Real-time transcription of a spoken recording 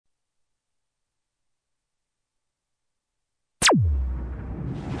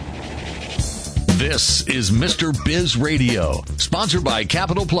This is Mr. Biz Radio, sponsored by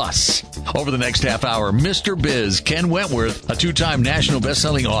Capital Plus. Over the next half hour, Mr. Biz, Ken Wentworth, a two-time national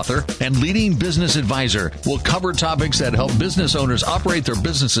best-selling author and leading business advisor, will cover topics that help business owners operate their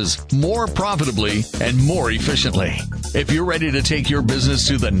businesses more profitably and more efficiently. If you're ready to take your business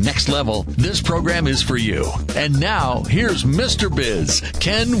to the next level, this program is for you. And now, here's Mr. Biz,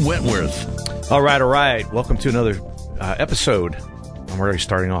 Ken Wentworth. All right. Welcome to another episode. I'm already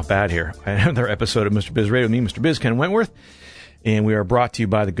starting off bad here. Another episode of Mr. Biz Radio. Me, Mr. Biz, Ken Wentworth. And we are brought to you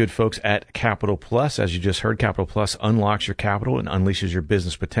by the good folks at Capital Plus. As you just heard, Capital Plus unlocks your capital and unleashes your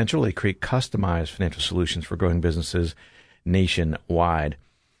business potential. They create customized financial solutions for growing businesses nationwide.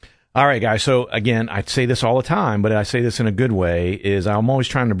 All right, guys. So again, I say this all the time, but I say this in a good way, is I'm always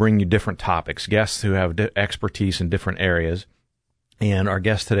trying to bring you different topics, guests who have expertise in different areas. And our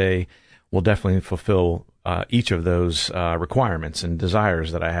guest today will definitely fulfill each of those requirements and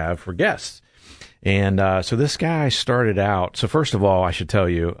desires that I have for guests. And so this guy started out. So first of all, I should tell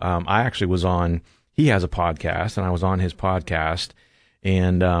you, I actually was on. He has a podcast, and I was on his podcast.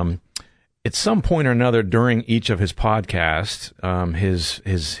 And at some point or another during each of his podcasts,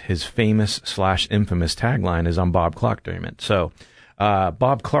 his famous / infamous tagline is "I'm Bob Clark-Dermott." So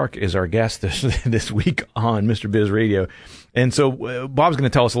Bob Clark is our guest this week on Mr. Biz Radio. And so Bob's going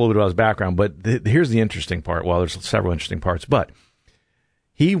to tell us a little bit about his background, but here's the interesting part. Well, there's several interesting parts, but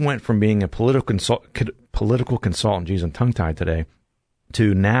he went from being a political consultant, geez, I'm tongue-tied today,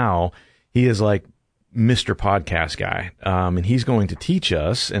 to now he is like Mr. Podcast Guy. And he's going to teach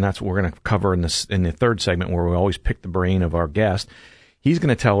us, and that's what we're going to cover in the third segment where we always pick the brain of our guest. He's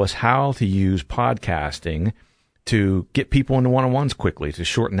going to tell us how to use podcasting to get people into one-on-ones quickly, to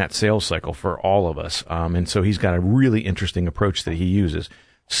shorten that sales cycle for all of us. And so he's got a really interesting approach that he uses.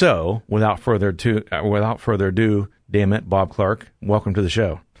 So without further ado, damn it, Bob Clark, welcome to the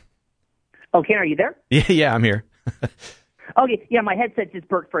show. Oh, Ken, are you there? Yeah, I'm here. Okay, yeah, my headset just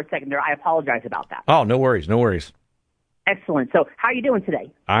burst for a second there. I apologize about that. Oh, no worries. Excellent. So how are you doing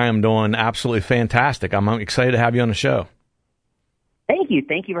today? I am doing absolutely fantastic. I'm excited to have you on the show. Thank you.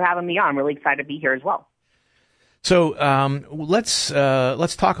 Thank you for having me on. I'm really excited to be here as well. So let's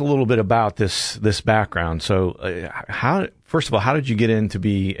talk a little bit about this background. So first of all, how did you get into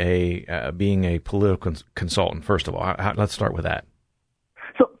being a political consultant? First of all, let's start with that.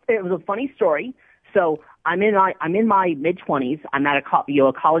 So it was a funny story. So I'm in my mid-20s. I'm at a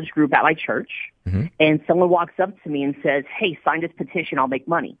college group at my church, mm-hmm. and someone walks up to me and says, "Hey, sign this petition. I'll make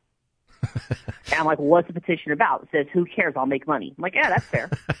money." And I'm like, "What's the petition about?" It says, "Who cares? I'll make money." I'm like, "Yeah, that's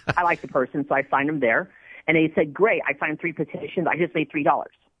fair." I like the person, so I signed him there. And they said, "Great, I signed 3 petitions. I just made $3."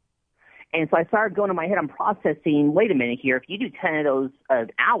 And so I started going in my head, I'm processing, wait a minute here. If you do 10 of those an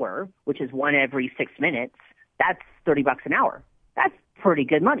hour, which is one every 6 minutes, that's $30 an hour. That's pretty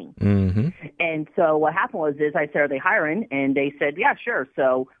good money. Mm-hmm. And so what happened was I said, "Are they hiring?" And they said, "Yeah, sure."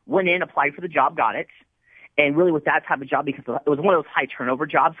 So went in, applied for the job, got it. And really with that type of job, because it was one of those high turnover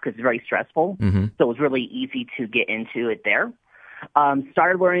jobs because it's very stressful. Mm-hmm. So it was really easy to get into it there.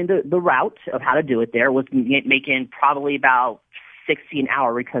 Started learning the route of how to do it there, was making probably about $60 an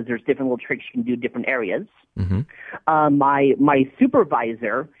hour because there's different little tricks you can do in different areas. Mm-hmm. My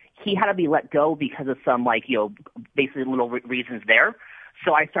supervisor, he had to be let go because of some basically little reasons there.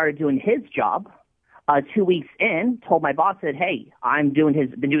 So I started doing his job. 2 weeks in, told my boss, said, "Hey, been doing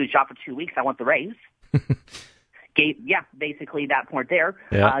his job for 2 weeks. I want the raise." Basically that point there,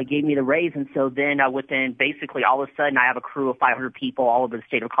 gave me the raise. And so then within basically all of a sudden, I have a crew of 500 people all over the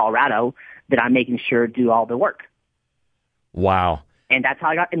state of Colorado that I'm making sure do all the work. Wow. And that's how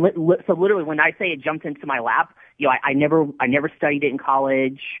I got, and so literally when I say it jumped into my lap, I never studied it in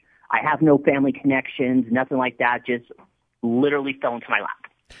college. I have no family connections, nothing like that, just literally fell into my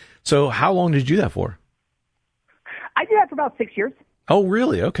lap. So how long did you do that for? I did that for about 6 years. Oh,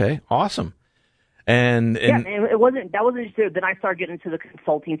 really? Okay. Awesome. And that wasn't just, then I started getting into the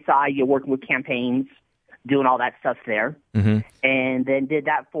consulting side, working with campaigns, doing all that stuff there, mm-hmm. and then did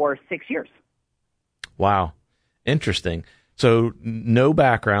that for 6 years. Wow. Interesting. So no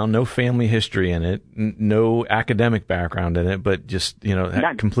background, no family history in it, no academic background in it, but just,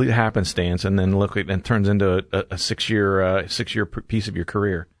 complete happenstance, and then it turns into a 6 year piece of your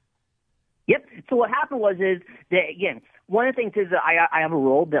career. Yep. So what happened was that, again, one of the things is that I have a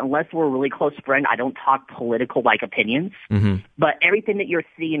rule that unless we're a really close friend, I don't talk political opinions. Mm-hmm. But everything that you're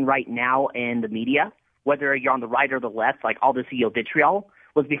seeing right now in the media, whether you're on the right or the left, all this vitriol,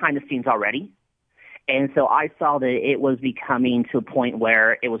 was behind the scenes already. And so I saw that it was becoming to a point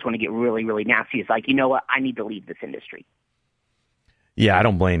where it was going to get really, really nasty. It's like, you know what? I need to leave this industry. Yeah, I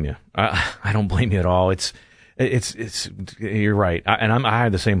don't blame you. I don't blame you at all. It's You're right. I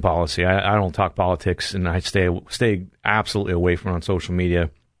have the same policy. I don't talk politics, and I stay absolutely away from it on social media.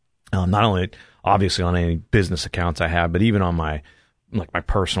 Not only obviously on any business accounts I have, but even on my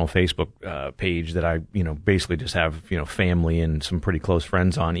personal Facebook page that I, basically just have, family and some pretty close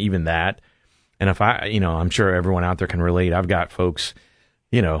friends on, even that. And if I'm sure everyone out there can relate. I've got folks,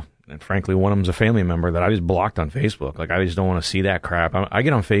 and frankly, one of them's a family member that I just blocked on Facebook. Like, I just don't want to see that crap. I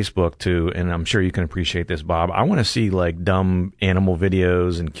get on Facebook too, and I'm sure you can appreciate this, Bob. I want to see like dumb animal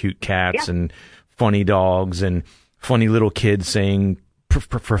videos and cute cats and funny dogs and funny little kids saying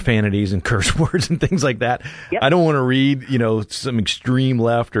profanities and curse words and things like that. Yep. I don't want to read, some extreme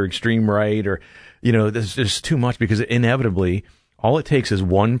left or extreme right or, there's just too much, because inevitably all it takes is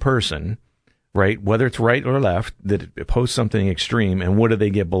one person, right, whether it's right or left, that posts something extreme, and what do they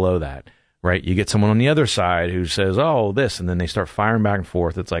get below that, right? You get someone on the other side who says, "Oh, this," and then they start firing back and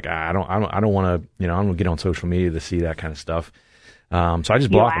forth. It's like, I don't want to, I don't get on social media to see that kind of stuff. So I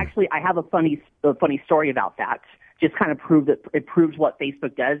just block them. Actually, I have a funny story about that. Just kind of proves what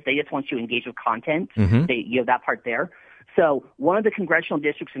Facebook does. They just want you to engage with content. Mm-hmm. You have that part there. So one of the congressional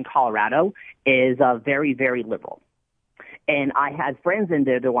districts in Colorado is very, very liberal. And I had friends in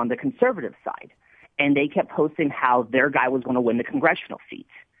there that were on the conservative side, and they kept posting how their guy was going to win the congressional seat.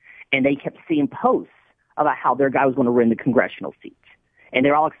 And they kept seeing posts about how their guy was going to win the congressional seat. And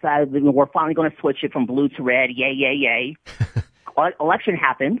they're all excited. We're finally going to switch it from blue to red. Yay, yay, yay. Election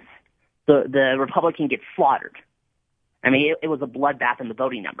happens. The Republican gets slaughtered. I mean, it was a bloodbath in the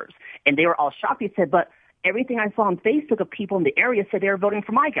voting numbers. And they were all shocked. They said, but everything I saw on Facebook of people in the area said they were voting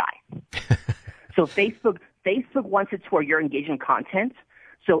for my guy. So Facebook wants it to where you're engaging in content.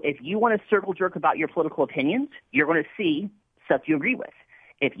 So if you want to circle jerk about your political opinions, you're going to see stuff you agree with.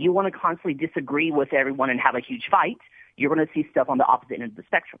 If you want to constantly disagree with everyone and have a huge fight, you're going to see stuff on the opposite end of the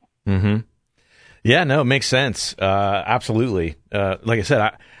spectrum. Mm-hmm. Yeah, no, it makes sense. Absolutely. Like I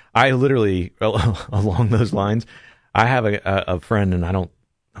said, I literally, along those lines, I have a friend, and I'm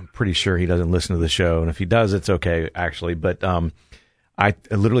pretty sure he doesn't listen to the show. And if he does, it's okay, actually. But I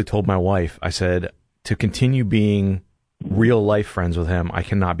literally told my wife, I said, to continue being real life friends with him, I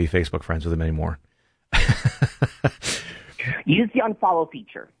cannot be Facebook friends with him anymore. Use the unfollow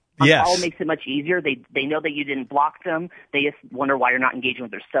feature. Yes. Unfollow makes it much easier. They know that you didn't block them. They just wonder why you're not engaging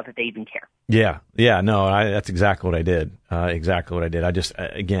with their stuff, if they even care. Yeah. No, that's exactly what I did. I just,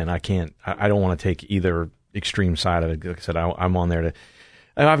 again, I don't want to take either extreme side of it. Like I said, I'm on there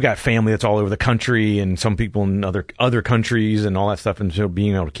and I've got family that's all over the country, and some people in other countries and all that stuff. And so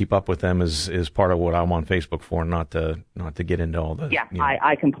being able to keep up with them is part of what I'm on Facebook for, not to get into all the. Yeah,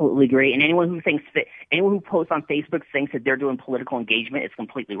 I completely agree. And anyone who posts on Facebook thinks that they're doing political engagement is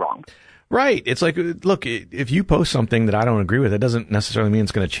completely wrong. Right. It's like, look, if you post something that I don't agree with, it doesn't necessarily mean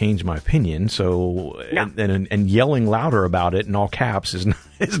it's going to change my opinion. So, no. and yelling louder about it in all caps is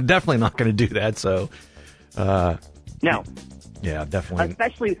definitely not going to do that. So, no. Yeah, definitely.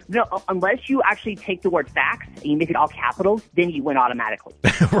 Especially, unless you actually take the word facts and you make it all capitals, then you win automatically.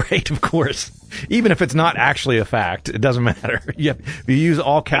 Right, of course. Even if it's not actually a fact, it doesn't matter. If you use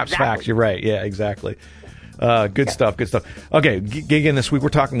all caps facts, you're right. Yeah, exactly. Good stuff. Okay, Gig In this week, we're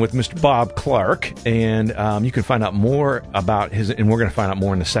talking with Mr. Bob Clark, and you can find out more about and we're going to find out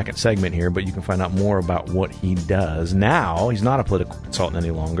more in the second segment here, but you can find out more about what he does now. He's not a political consultant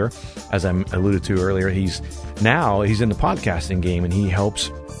any longer. As I alluded to earlier, he's in the podcasting game, and he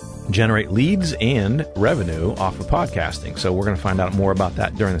helps generate leads and revenue off of podcasting. So we're going to find out more about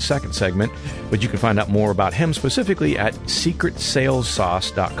that during the second segment, but you can find out more about him specifically at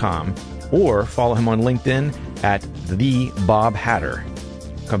secretsalessauce.com. or follow him on LinkedIn at The Bob Hatter.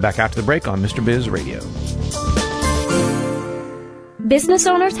 Come back after the break on Mr. Biz Radio. Business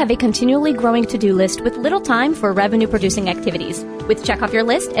owners have a continually growing to-do list with little time for revenue-producing activities. With Check Off Your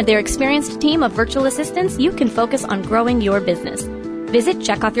List and their experienced team of virtual assistants, you can focus on growing your business. Visit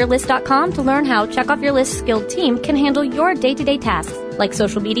checkoffyourlist.com to learn how Check Off Your List's skilled team can handle your day-to-day tasks like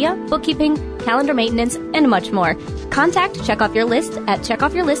social media, bookkeeping, calendar maintenance, and much more. Contact Check Off Your List at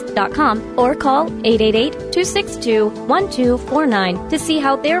checkoffyourlist.com or call 888-262-1249 to see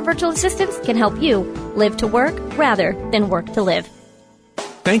how their virtual assistants can help you live to work rather than work to live.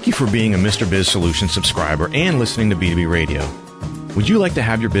 Thank you for being a Mr. Biz Solutions subscriber and listening to B2B Radio. Would you like to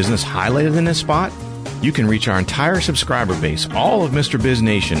have your business highlighted in this spot? You can reach our entire subscriber base, all of Mr. Biz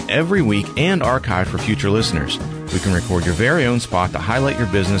Nation, every week and archive for future listeners. We can record your very own spot to highlight your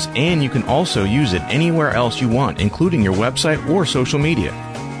business, and you can also use it anywhere else you want, including your website or social media.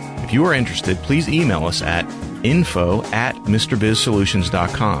 If you are interested, please email us at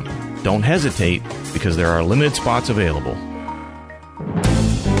info@MrBizSolutions.com. Don't hesitate, because there are limited spots available.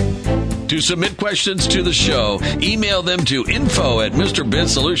 To submit questions to the show, email them to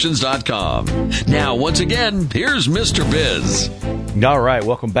info@MrBizSolutions.com. Now, once again, here's Mr. Biz. All right,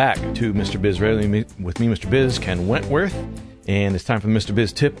 welcome back to Mr. Biz Radio with me, Mr. Biz, Ken Wentworth. And it's time for the Mr.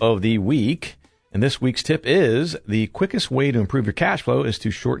 Biz tip of the week. And this week's tip is the quickest way to improve your cash flow is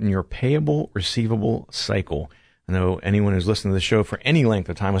to shorten your payable receivable cycle. I know anyone who's listened to the show for any length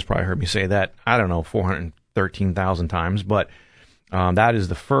of time has probably heard me say that, 413,000 times, but that is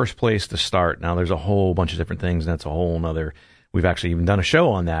the first place to start. Now, there's a whole bunch of different things, and that's a whole nother. We've actually even done a show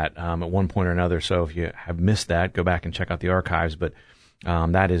on that at one point or another. So if you have missed that, go back and check out the archives. But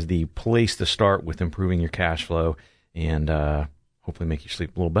that is the place to start with improving your cash flow and hopefully make you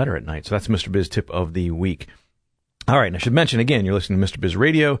sleep a little better at night. So that's Mr. Biz tip of the week. All right, and I should mention again, you're listening to Mr. Biz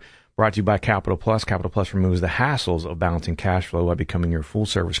Radio, brought to you by Capital Plus. Capital Plus removes the hassles of balancing cash flow by becoming your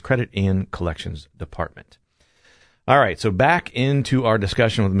full-service credit and collections department. All right, so back into our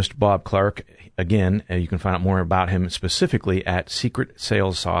discussion with Mr. Bob Clark. Again, you can find out more about him specifically at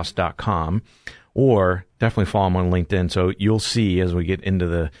secretsalesauce.com, or definitely follow him on LinkedIn. So you'll see as we get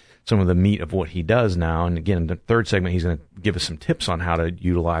into some of the meat of what he does now. And again, in the third segment, he's going to give us some tips on how to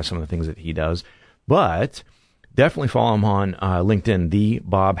utilize some of the things that he does. But definitely follow him on LinkedIn, the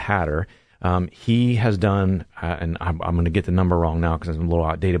Bob Hatter. He has done, and I'm going to get the number wrong now because I'm a little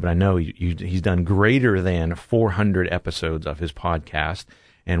outdated, but I know he's done greater than 400 episodes of his podcast,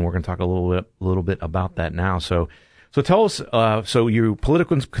 and we're going to talk a little bit about that now. So tell us. So you're a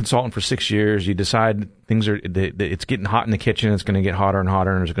political consultant for 6 years. You decide it's getting hot in the kitchen. It's going to get hotter and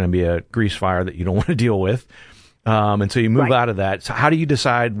hotter, and there's going to be a grease fire that you don't want to deal with. And so you move out of that. So how do you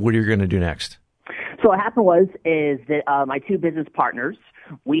decide what you're going to do next? So what happened is that my two business partners,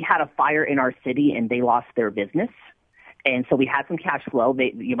 we had a fire in our city and they lost their business. And so we had some cash flow,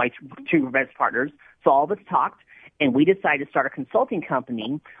 my two business partners. So all of us talked and we decided to start a consulting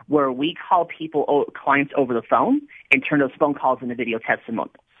company where we call clients over the phone and turn those phone calls into video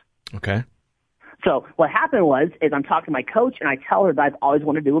testimonials. Okay. So what happened is I'm talking to my coach and I tell her that I've always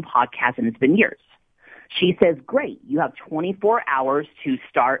wanted to do a podcast and it's been years. She says, great, you have 24 hours to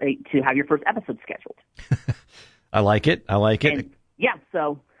have your first episode scheduled. I like it. And, yeah,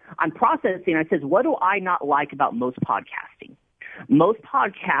 so I'm processing. I says, what do I not like about most podcasting? Most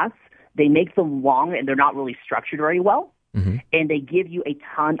podcasts, they make them long and they're not really structured very well, and they give you a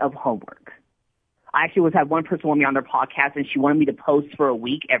ton of homework. I actually had one person want me on their podcast, and she wanted me to post for a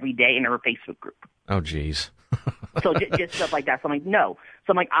week every day in her Facebook group. Oh, geez. So just stuff like that. So I'm like, no.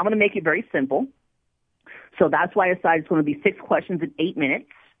 So I'm like, I'm going to make it very simple. So that's why I decided it's going to be 6 questions in 8 minutes,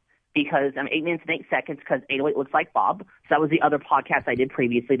 because 8 minutes and 8 seconds, because 808 looks like Bob. So that was the other podcast I did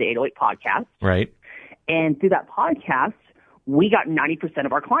previously, the 808 podcast. Right. And through that podcast, we got 90%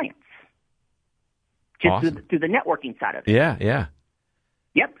 of our clients. Just awesome. through the networking side of it. Yeah.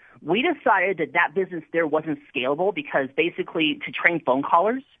 Yep. We decided that business there wasn't scalable because basically to train phone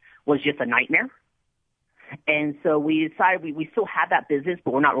callers was just a nightmare. And so we decided we still have that business,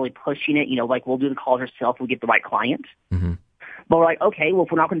 but we're not really pushing it. Like we'll do the calls ourselves. We'll get the right client. Mm-hmm. But we're like, okay, well,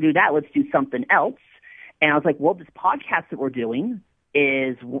 if we're not going to do that, let's do something else. And I was like, well, this podcast that we're doing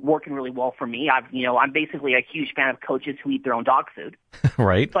is working really well for me. I'm basically a huge fan of coaches who eat their own dog food.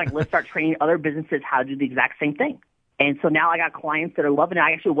 Right. So let's start training other businesses how to do the exact same thing. And so now I got clients that are loving it.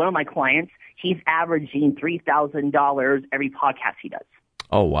 Actually, one of my clients, he's averaging $3,000 every podcast he does.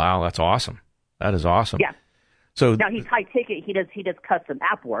 Oh, wow. That's awesome. That is awesome. Yeah. So now he's high ticket. He does custom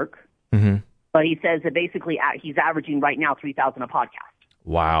app work. Mm-hmm. But he says that basically he's averaging right now $3,000 a podcast.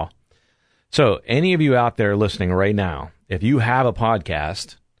 Wow. So any of you out there listening right now, if you have a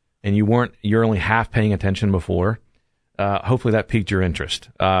podcast and you're only half paying attention before, hopefully that piqued your interest,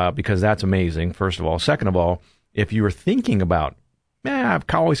 because that's amazing, first of all. Second of all, if you were thinking about, I've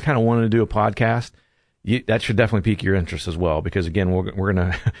always kind of wanted to do a podcast, that should definitely pique your interest as well, because again, we're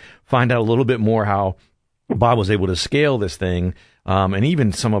going to find out a little bit more how Bob was able to scale this thing, and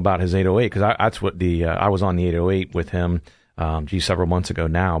even some about his 808, because that's what I was on the 808 with him, several months ago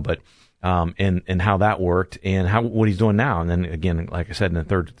now, but and how that worked and what he's doing now. And then again, like I said in the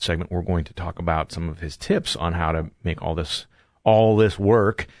third segment, we're going to talk about some of his tips on how to make all this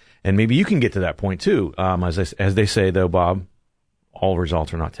work, and maybe you can get to that point too. As they say though, Bob, all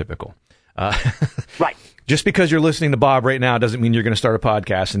results are not typical. Right. Just because you're listening to Bob right now doesn't mean you're going to start a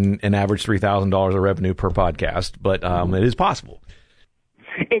podcast and average $3,000 of revenue per podcast, but it is possible.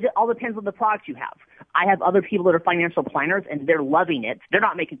 It all depends on the product you have. I have other people that are financial planners, and they're loving it. They're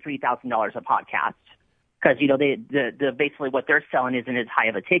not making $3,000 a podcast because the basically what they're selling isn't as high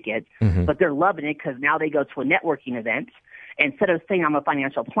of a ticket, but they're loving it because now they go to a networking event Instead of saying I'm a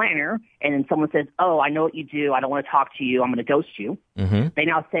financial planner, and then someone says, oh, I know what you do, I don't want to talk to you, I'm going to ghost you. They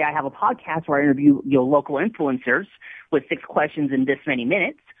now say I have a podcast where I interview local influencers with 6 questions in this many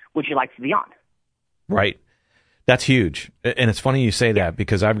minutes. Would you like to be on? Right. That's huge. And it's funny you say that,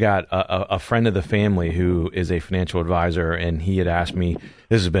 because I've got a friend of the family who is a financial advisor, and he had asked me,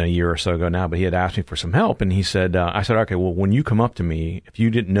 this has been a year or so ago now, but he had asked me for some help. And he said, I said, okay, well, when you come up to me, if you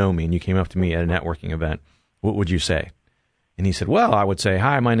didn't know me and you came up to me at a networking event, what would you say? And he said, well, I would say,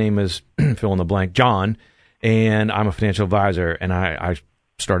 hi, my name is fill in the blank, John, and I'm a financial advisor. And I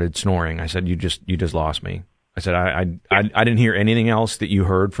started snoring. I said, you just lost me. I said, I didn't hear anything else that you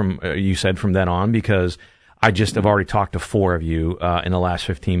heard from, you said from then on, because I just have already talked to 4 of you in the last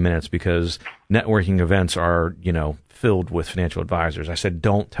 15 minutes, because networking events are, filled with financial advisors. I said,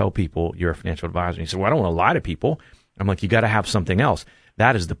 don't tell people you're a financial advisor. And he said, well, I don't want to lie to people. I'm like, you got to have something else.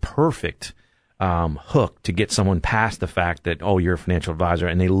 That is the perfect hook to get someone past the fact that, oh, you're a financial advisor,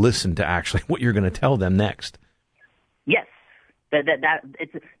 and they listen to actually what you're going to tell them next. Yes. That's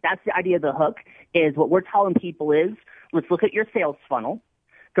the idea of the hook, is what we're telling people is, let's look at your sales funnel.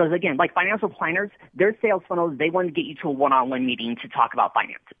 Because again, like financial planners, their sales funnels, they want to get you to a one-on-one meeting to talk about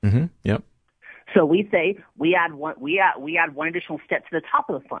finances. Yep. So we say we add one additional step to the top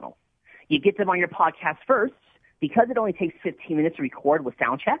of the funnel. You get them on your podcast first, because it only takes 15 minutes to record with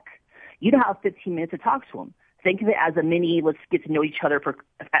sound check. You don't have 15 minutes to talk to them. Think of it as a mini, let's get to know each other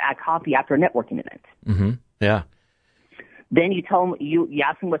at coffee after a networking event. Yeah. Then you tell them, you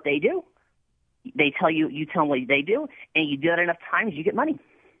ask them what they do. They tell you, you tell them what they do, and you do that enough times, you get money.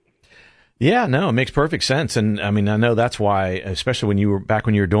 Yeah, no, it makes perfect sense. And I mean, I know that's why, especially when you were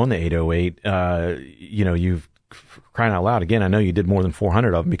doing the 808, you've crying out loud again. I know you did more than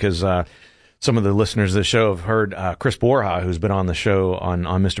 400 of them, because some of the listeners of the show have heard Chris Borja, who's been on the show on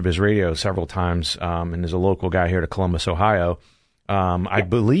Mr. Biz Radio several times, and is a local guy here to Columbus, Ohio. I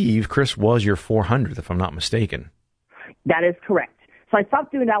believe Chris was your 400th, if I'm not mistaken. That is correct. So I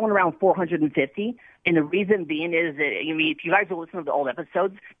stopped doing that one around 450. And the reason being is that, if you guys will listen to the old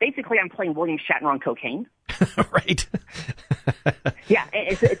episodes, basically I'm playing William Shatner on cocaine. Right. Yeah.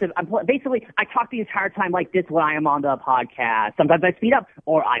 Basically, I talk the entire time like this when I am on the podcast. Sometimes I speed up,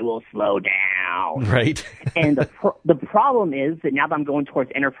 or I will slow down. Right. And the problem is that now that I'm going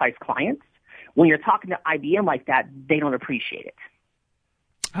towards enterprise clients, when you're talking to IBM like that, they don't appreciate it.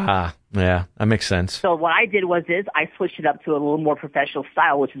 Yeah, that makes sense. So what I did was I switched it up to a little more professional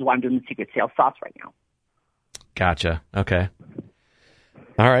style, which is why I'm doing the secret sales sauce right now. Gotcha. Okay.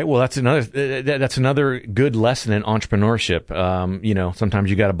 All right. Well, that's another good lesson in entrepreneurship. Sometimes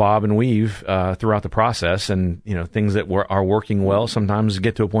you got to bob and weave throughout the process, and things that are working well sometimes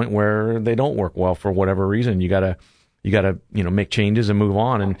get to a point where they don't work well for whatever reason. You gotta make changes and move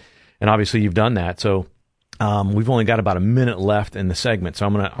on, and obviously you've done that. So. We've only got about a minute left in the segment, so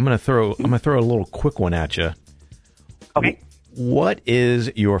I'm gonna throw a little quick one at you. Okay. What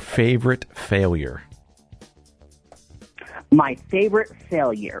is your favorite failure? My favorite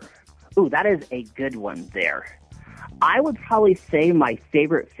failure. Ooh, that is a good one there. I would probably say my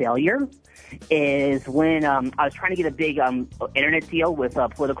favorite failure is when I was trying to get a big internet deal with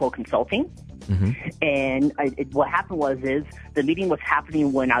political consulting. And what happened was the meeting was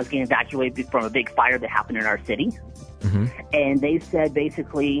happening when I was getting evacuated from a big fire that happened in our city. And they said,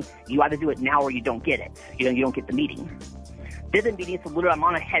 basically, you either do it now or you don't get it. You don't get the meeting. Did the meeting, so literally I'm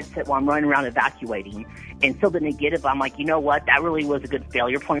on a headset while I'm running around evacuating, and still didn't get it, but I'm like, you know what? That really was a good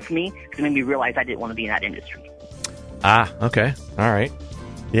failure point for me, because it made me realize I didn't want to be in that industry. Okay. All right.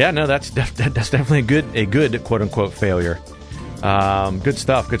 Yeah, no, that's definitely a good quote-unquote failure. Good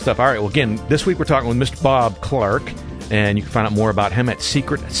stuff. All right. Well, again, this week we're talking with Mr. Bob Clark, and you can find out more about him at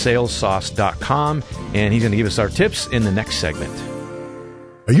secretsalessauce.com, and he's going to give us our tips in the next segment.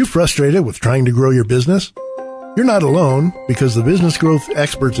 Are you frustrated with trying to grow your business? You're not alone, because the business growth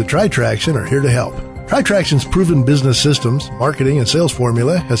experts at TriTraction are here to help. TriTraction's proven business systems, marketing, and sales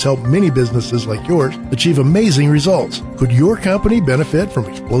formula has helped many businesses like yours achieve amazing results. Could your company benefit from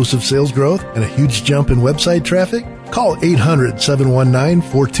explosive sales growth and a huge jump in website traffic? Call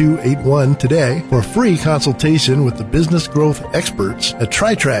 800-719-4281 today for a free consultation with the business growth experts at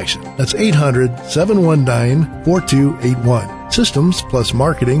TriTraction. That's 800-719-4281. Systems plus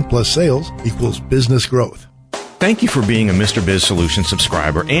marketing plus sales equals business growth. Thank you for being a Mr. Biz Solutions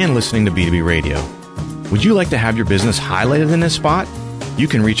subscriber and listening to B2B Radio. Would you like to have your business highlighted in this spot? You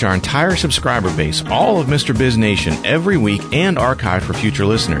can reach our entire subscriber base, all of Mr. Biz Nation, every week and archive for future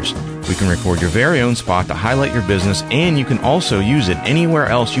listeners. We can record your very own spot to highlight your business, and you can also use it anywhere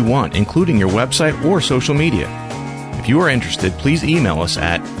else you want, including your website or social media. If you are interested, please email us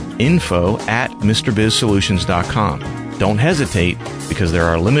at info@MrBizSolutions.com. Don't hesitate, because there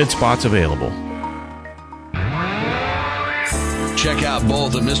are limited spots available. Check out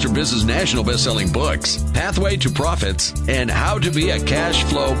both of Mr. Biz's national best-selling books, Pathway to Profits and How to Be a Cash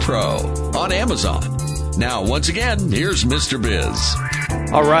Flow Pro, on Amazon. Now, once again, here's Mr.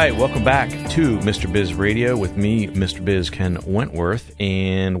 Biz. All right, welcome back to Mr. Biz Radio with me, Mr. Biz Ken Wentworth,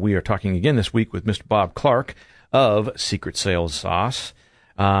 and we are talking again this week with Mr. Bob Clark of Secret Sales Sauce,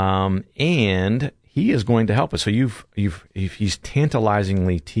 and he is going to help us. So he's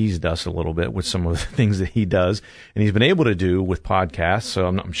tantalizingly teased us a little bit with some of the things that he does, and he's been able to do with podcasts. So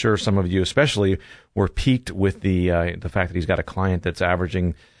I'm sure some of you, especially, were piqued with the fact that he's got a client that's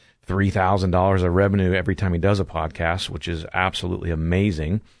averaging $3,000 of revenue every time he does a podcast, which is absolutely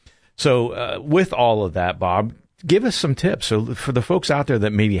amazing. So with all of that, Bob, give us some tips. So for the folks out there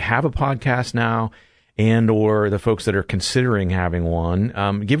that maybe have a podcast now and or the folks that are considering having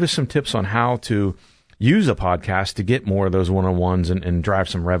one, give us some tips on how to use a podcast to get more of those one-on-ones and drive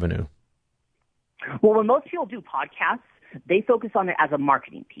some revenue. Well, when most people do podcasts, they focus on it as a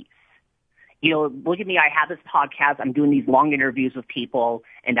marketing piece. You know, look at me, I have this podcast, I'm doing these long interviews with people,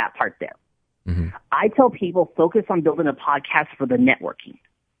 and that part there. Mm-hmm. I tell people, focus on building a podcast for the networking.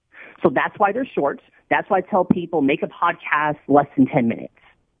 So that's why they're short. That's why I tell people, make a podcast less than 10 minutes.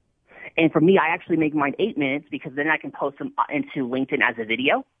 And for me, I actually make mine 8 minutes, because then I can post them into LinkedIn as a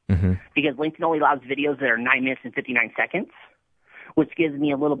video, mm-hmm. because LinkedIn only allows videos that are 9 minutes and 59 seconds, which gives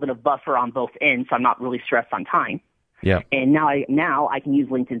me a little bit of buffer on both ends, so I'm not really stressed on time. Yeah. And now I can use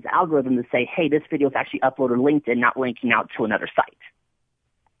LinkedIn's algorithm to say, hey, this video is actually uploaded to LinkedIn, not linking out to another site.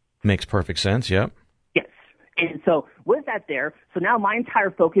 Makes perfect sense. Yep. Yes. And so with that there, so now my entire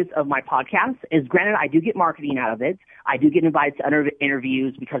focus of my podcast is, granted, I do get marketing out of it. I do get invited to other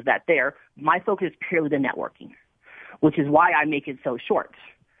interviews because of that there. My focus is purely the networking, which is why I make it so short.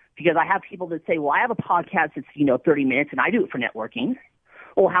 Because I have people that say, well, I have a podcast that's, 30 minutes and I do it for networking.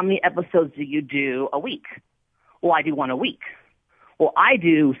 Well, how many episodes do you do a week? Well, I do one a week. Well, I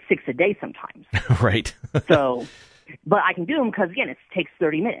do 6 a day sometimes. Right. So, but I can do them because, again, it takes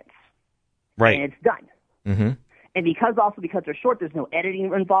 30 minutes. Right. And it's done. Mm-hmm. And because they're short, there's no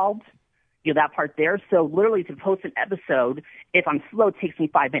editing involved, that part there. So literally to post an episode, if I'm slow, it takes me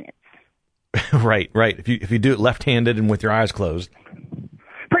 5 minutes. Right. If you do it left-handed and with your eyes closed.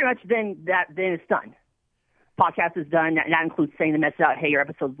 Pretty much then it's done. Podcast is done. And that includes saying the message out, hey, your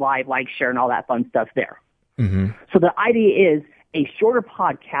episode's live, like, share, and all that fun stuff there. Mm-hmm. So the idea is a shorter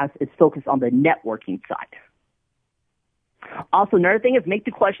podcast is focused on the networking side. Also, another thing is make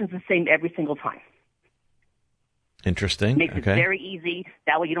the questions the same every single time. Interesting. Makes it very easy.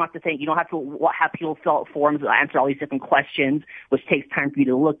 That way you don't have to think, you don't have to have people fill out forms, answer all these different questions, which takes time for you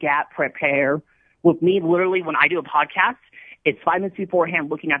to look at, prepare. With me, literally, when I do a podcast, it's 5 minutes beforehand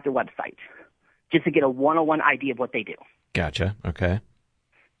looking at their website just to get a one-on-one idea of what they do. Gotcha. Okay.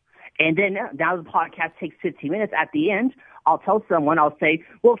 And then now the podcast takes 15 minutes. At the end, I'll tell someone, I'll say,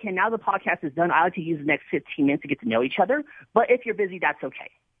 well, okay, now the podcast is done. I like to use the next 15 minutes to get to know each other. But if you're busy, that's okay.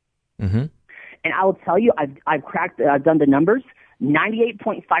 Mm-hmm. And I will tell you, I've done the numbers.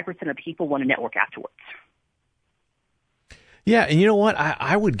 98.5% of people want to network afterwards. Yeah, and you know what?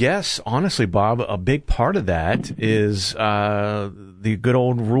 I would guess, honestly, Bob, a big part of that is the good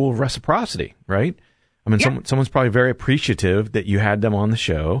old rule of reciprocity, right? I mean, yeah. Someone's probably very appreciative that you had them on the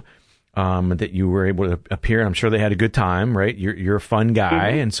show, that you were able to appear. I'm sure they had a good time, right? You're a fun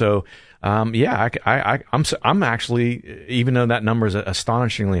guy, mm-hmm. And so, I'm actually, even though that number is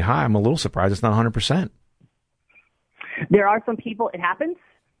astonishingly high, I'm a little surprised it's not 100%. There are some people it happens,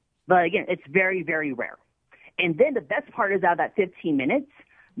 but again, it's very, very rare. And then the best part is, out of that 15 minutes,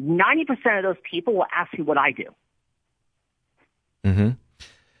 90% of those people will ask me what I do. Mm-hmm.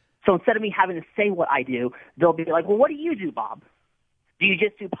 So instead of me having to say what I do, they'll be like, well, what do you do, Bob? Do you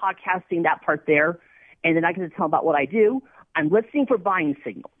just do podcasting, that part there? And then I can tell them about what I do. I'm listening for buying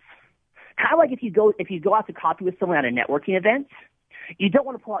signals. Kind of like if you go out to coffee with someone at a networking event, you don't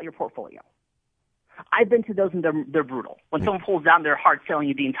want to pull out your portfolio. I've been to those, and they're brutal. When someone pulls down, they're hard selling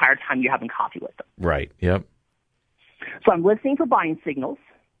you the entire time you're having coffee with them. Right, yep. So I'm listening for buying signals.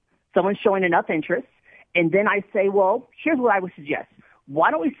 Someone's showing enough interest. And then I say, well, here's what I would suggest.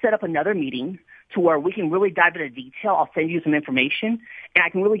 Why don't we set up another meeting to where we can really dive into detail? I'll send you some information, and I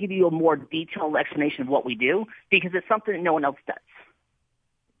can really give you a more detailed explanation of what we do, because it's something that no one else does.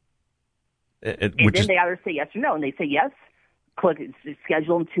 And then they either say yes or no, and they say yes, click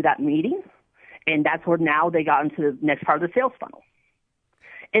schedule them to that meeting, and that's where now they got into the next part of the sales funnel.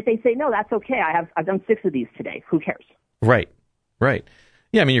 If they say no, that's okay. I've done 6 of these today. Who cares? Right.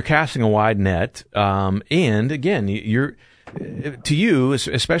 Yeah, I mean, you're casting a wide net, and again, to you,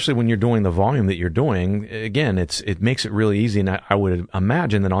 especially when you're doing the volume that you're doing, again, it makes it really easy. And I would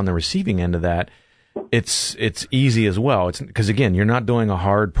imagine that on the receiving end of that, it's easy as well. It's because, again, you're not doing a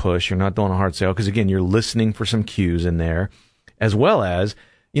hard push. You're not doing a hard sale because, again, you're listening for some cues in there, as well as,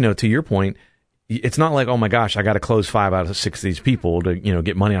 to your point, it's not like, oh my gosh, I got to close 5 out of 6 of these people to,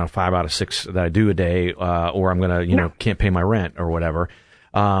 get money out of 5 out of 6 that I do a day, or I'm going to, can't pay my rent or whatever.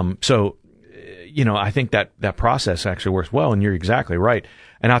 So, I think that process actually works well, and you're exactly right.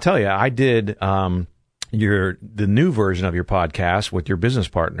 And I'll tell you, I did, the new version of your podcast with your business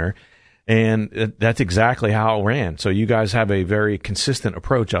partner, and that's exactly how it ran. So you guys have a very consistent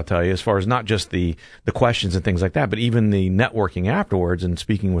approach, I'll tell you, as far as not just the questions and things like that, but even the networking afterwards and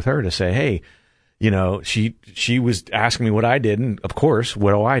speaking with her to say, hey, she was asking me what I did, and of course,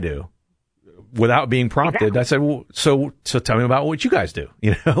 what do I do? Without being prompted, exactly. I said, well, so tell me about what you guys do,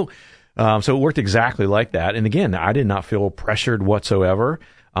 So it worked exactly like that. And again, I did not feel pressured whatsoever.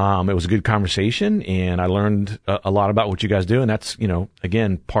 It was a good conversation, and I learned a lot about what you guys do. And that's,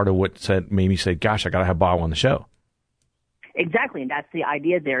 again, part of what made me say, gosh, I got to have Bob on the show. Exactly. And that's the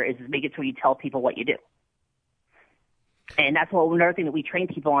idea there, is make it so you tell people what you do. And that's another thing that we train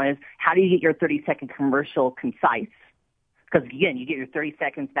people on is, how do you get your 30-second commercial concise? Because, again, you get your 30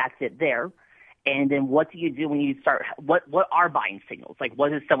 seconds, that's it there. And then what do you do when you start, what are buying signals? Like,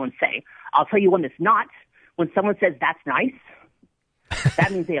 what does someone say? I'll tell you one that's not. When someone says, that's nice,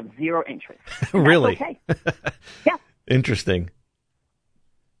 that means they have zero interest. Really? Okay. Yeah. Interesting.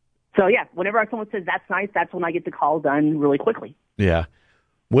 So, yeah, whenever someone says, that's nice, that's when I get the call done really quickly. Yeah.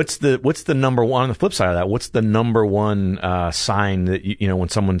 What's the number one, on the flip side of that, what's the number one sign that, when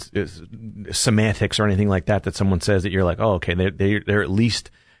someone's semantics or anything like that someone says that you're like, oh, okay, they're at least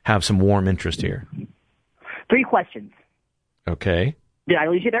have some warm interest here? 3 questions. Okay. Did I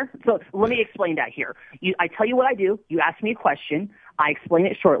lose you there? So let me explain that here. I tell you what I do. You ask me a question. I explain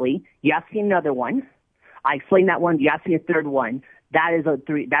it shortly. You ask me another one. I explain that one. You ask me a third one. That is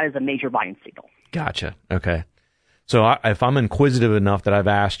a major buying signal. Gotcha. Okay. So if I'm inquisitive enough that I've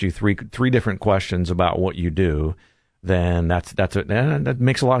asked you three different questions about what you do, then that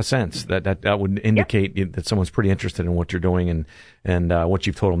makes a lot of sense. That would indicate that someone's pretty interested in what you're doing and what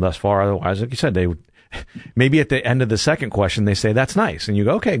you've told them thus far. Otherwise, like you said, they would maybe at the end of the second question they say, that's nice, and you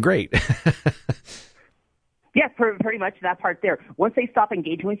go, okay, great. Yeah, pretty much that part there. Once they stop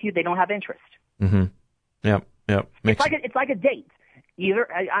engaging with you, they don't have interest. Mm-hmm. Yep. It's like a date.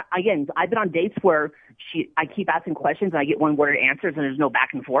 Again, I've been on dates where I keep asking questions and I get one-word answers and there's no back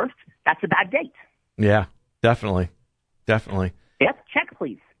and forth. That's a bad date. Yeah, definitely. Yep, check,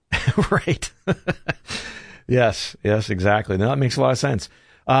 please. Right. Yes, exactly. Now, that makes a lot of sense.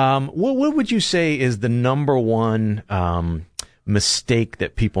 What would you say is the number one mistake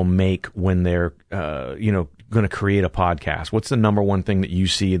that people make when they're, going to create a podcast? What's the number one thing that you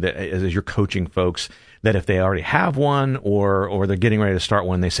see that as you're coaching folks, that if they already have one or they're getting ready to start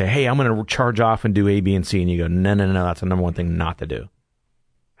one, they say, hey, I'm going to charge off and do A, B, and C, and you go, no, that's the number one thing not to do?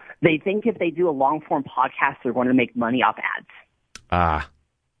 They think if they do a long-form podcast, they're going to make money off ads.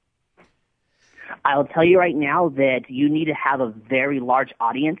 I'll tell you right now that you need to have a very large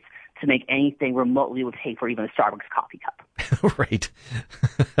audience to make anything remotely would pay for even a Starbucks coffee cup. Right.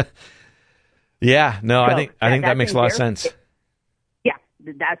 Yeah, no, so I think that makes a lot of sense.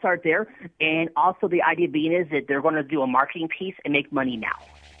 That start there. And also the idea being is that they're going to do a marketing piece and make money now.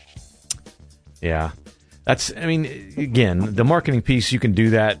 Yeah. Again, the marketing piece, you can do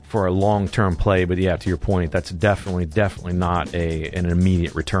that for a long-term play, but yeah, to your point, that's definitely not an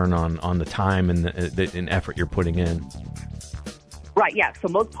immediate return on the time and the effort you're putting in. Right, yeah. So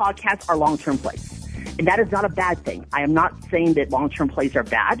most podcasts are long-term plays. And that is not a bad thing. I am not saying that long-term plays are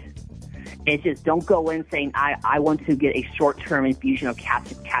bad. It's just don't go in saying, I want to get a short-term infusion of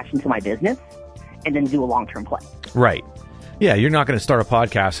cash into my business and then do a long-term play. Right. Yeah, you're not going to start a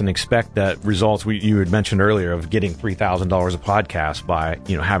podcast and expect that results you had mentioned earlier of getting $3,000 a podcast by,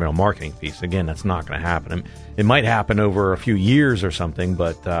 having a marketing piece. Again, that's not going to happen. It might happen over a few years or something,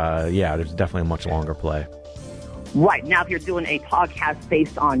 but there's definitely a much longer play. Right. Now, if you're doing a podcast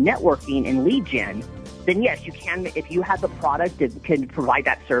based on networking and lead gen, then yes, you can, if you have the product that can provide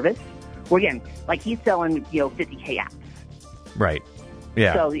that service. Well, again, like he's selling, 50K apps. Right.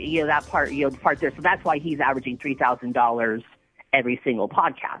 Yeah. So, that part there. So that's why he's averaging $3,000 every single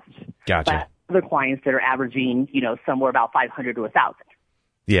podcast. Gotcha. But other clients that are averaging, somewhere about 500 to 1,000.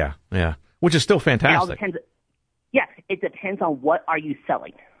 Yeah. Which is still fantastic. It depends on what are you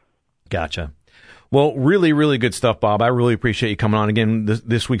selling. Gotcha. Well, really, really good stuff, Bob. I really appreciate you coming on. Again,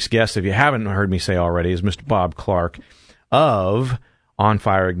 this week's guest, if you haven't heard me say already, is Mr. Bob Clark of On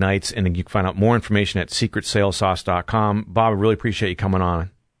Fire Ignites, and you can find out more information at secretsalesauce.com. Bob, I really appreciate you coming on.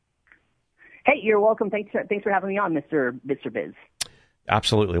 Hey, you're welcome. Thanks for having me on, Mr. Biz.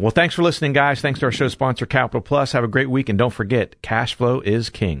 Absolutely. Well, thanks for listening, guys. Thanks to our show sponsor, Capital Plus. Have a great week, and don't forget, cash flow is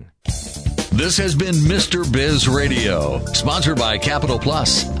king. This has been Mr. Biz Radio, sponsored by Capital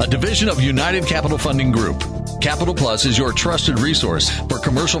Plus, a division of United Capital Funding Group. Capital Plus is your trusted resource for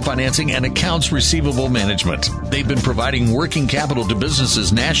commercial financing and accounts receivable management. They've been providing working capital to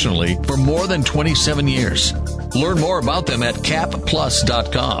businesses nationally for more than 27 years. Learn more about them at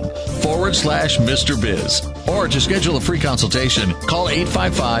capplus.com/Mr. Biz. Or to schedule a free consultation, call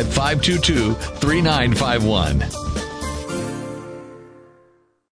 855-522-3951.